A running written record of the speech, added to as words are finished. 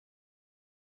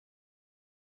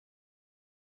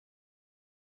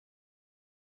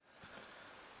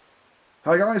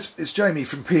Hi guys, it's Jamie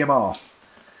from PMR,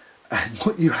 and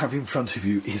what you have in front of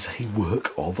you is a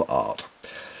work of art.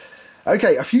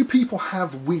 Okay, a few people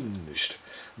have whinged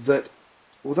that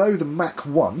although the Mach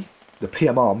 1, the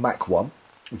PMR Mach 1,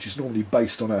 which is normally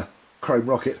based on a chrome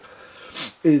rocket,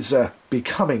 is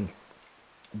becoming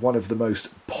one of the most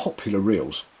popular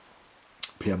reels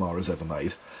PMR has ever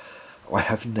made, I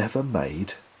have never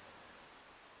made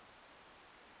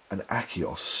an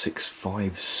Akios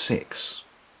 656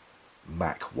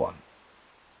 Mach 1.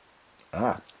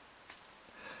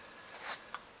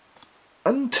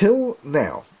 Until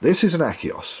now, this is an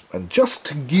Akios, and just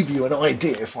to give you an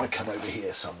idea, if I come over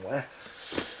here somewhere,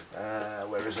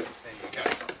 where is it? There you go.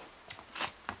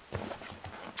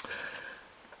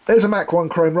 There's a Mach 1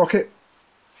 chrome rocket.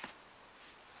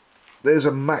 There's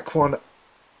a Mach 1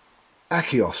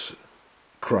 Akios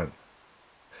chrome.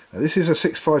 Now this is a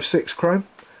 656 chrome.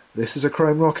 This is a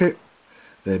chrome rocket.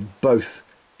 They're both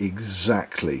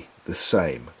exactly the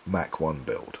same Mach 1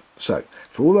 build. So,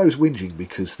 for all those whinging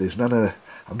because there's none of,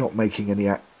 I'm not making any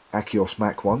Akios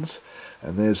Mach 1s,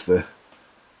 and there's the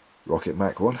rocket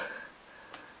Mach 1,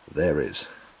 there is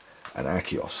an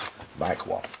Akios Mach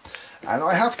 1. And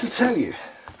I have to tell you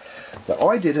that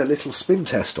I did a little spin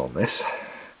test on this,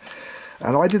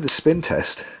 and I did the spin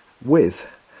test with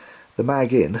the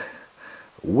mag in,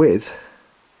 with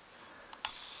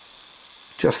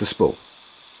just the spool.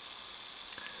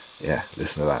 Yeah,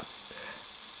 listen to that.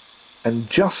 And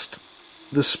just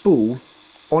the spool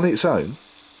on its own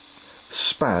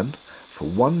span for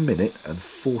 1 minute and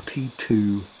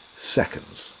 42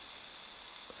 seconds.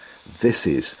 This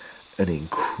is an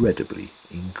incredibly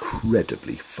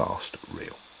fast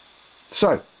reel.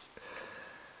 So,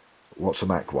 what's a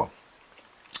Mach 1?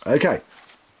 Okay,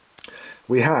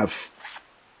 we have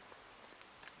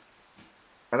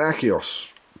an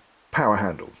Akios power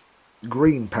handle,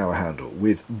 green power handle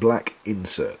with black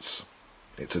inserts.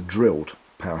 It's a drilled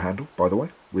power handle, by the way,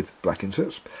 with black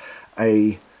inserts.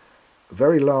 A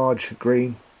very large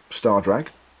green star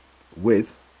drag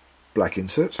with black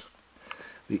inserts.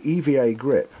 The EVA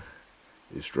grip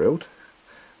is drilled,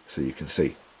 so you can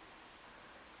see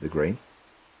the green.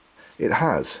 It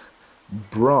has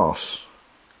brass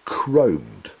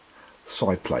chromed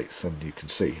side plates, and you can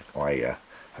see I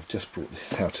have just brought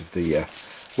this out of the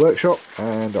workshop,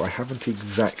 and I haven't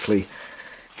exactly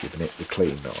given it the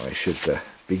clean that I should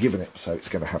be giving it, so it's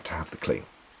going to have the clean.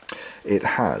 It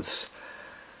has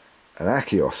an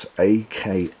Akios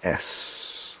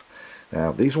AKS.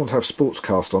 Now these ones have sports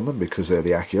cast on them because they're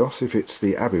the Akios. If it's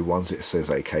the Abu ones it says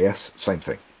AKS, same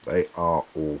thing. They are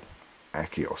all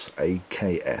Akios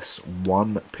AKS,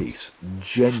 one piece,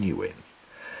 genuine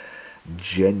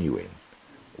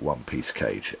one piece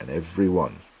cage, and every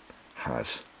one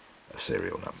has a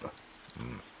serial number.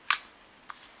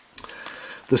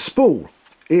 The spool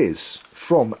is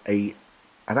from an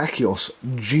Akios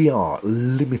GR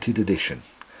limited edition.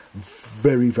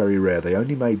 Very rare. They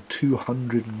only made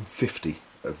 250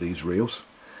 of these reels.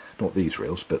 Not these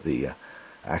reels, but the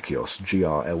Akios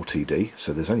GR LTD.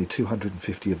 So there's only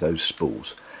 250 of those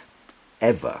spools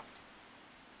ever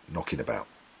knocking about.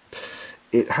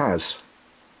 It has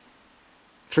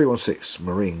 316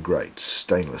 marine grade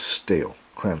stainless steel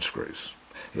crown screws.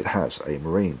 It has a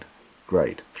marine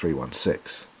grade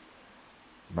 316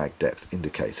 mag depth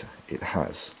indicator. It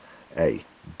has a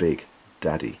big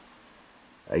daddy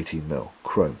 18mm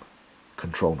chrome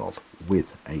control knob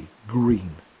with a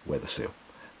green weather seal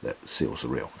that seals the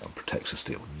reel and protects the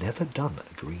steel. Never done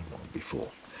a green one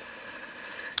before.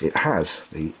 It has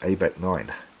the ABEC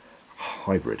 9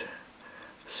 hybrid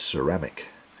ceramic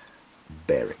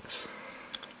bearings,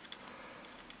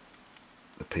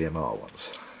 the PMR ones,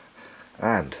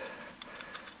 and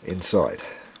inside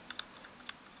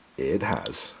it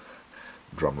has,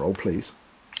 drum roll please,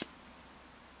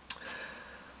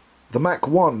 the Mach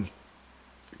 1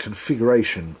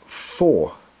 configuration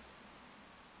for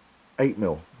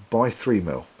 8mm by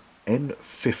 3mm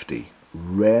N50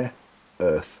 rare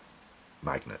earth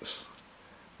magnets,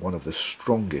 one of the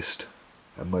strongest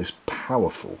and most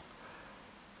powerful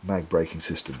mag braking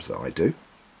systems that I do.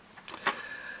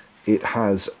 It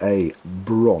has a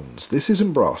bronze, this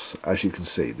isn't brass as you can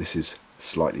see, this is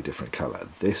slightly different colour.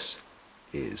 This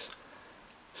is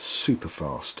super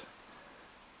fast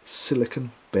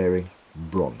silicon bearing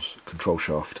bronze control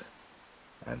shaft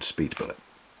and speed bullet.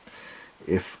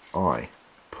 If I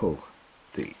pull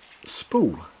the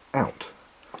spool out,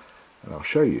 and I'll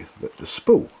show you that the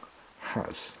spool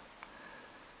has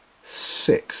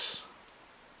 6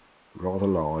 rather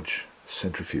large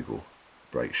centrifugal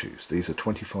brake shoes. These are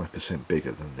 25%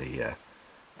 bigger than the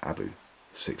Abu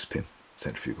 6-pin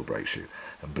centrifugal brake shoe,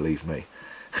 and believe me,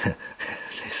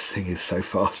 This thing is so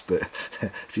fast that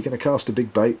if you're going to cast a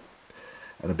big bait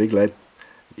and a big lead,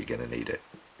 you're going to need it.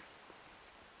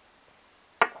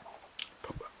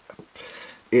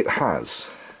 It has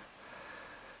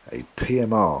a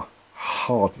PMR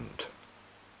hardened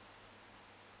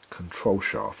control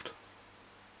shaft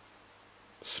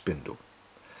spindle.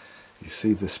 You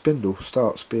see the spindle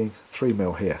starts being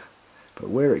 3mm here, but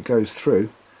where it goes through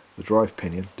the drive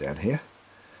pinion down here,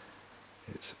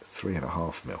 it's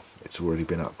 3.5mm. It's already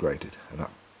been upgraded and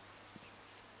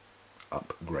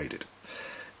upgraded.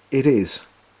 It is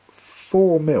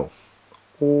 4mm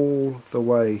all the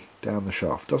way down the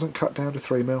shaft. Doesn't cut down to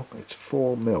 3mm, it's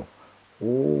 4mm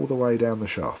all the way down the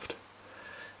shaft,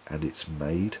 and it's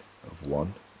made of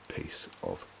one piece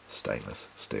of stainless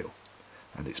steel,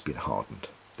 and it's been hardened.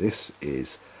 This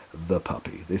is the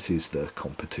puppy. This is the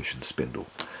competition spindle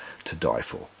to die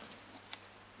for.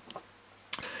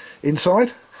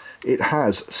 Inside, it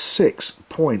has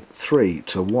 6.3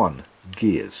 to 1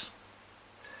 gears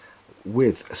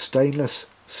with a stainless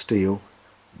steel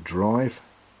drive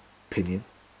pinion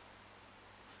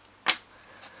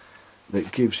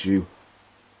that gives you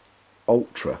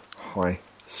ultra high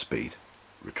speed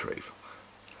retrieve.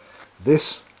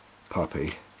 This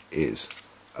puppy is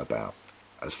about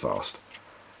as fast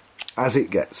as it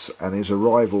gets and is a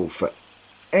rival for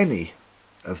any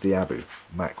of the Abu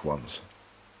Mach ones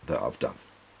that I've done.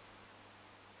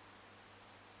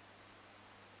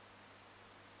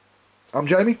 I'm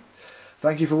Jamie.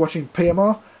 Thank you for watching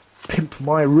PMR, Pimp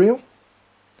My Reel.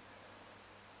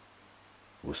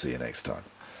 We'll see you next time.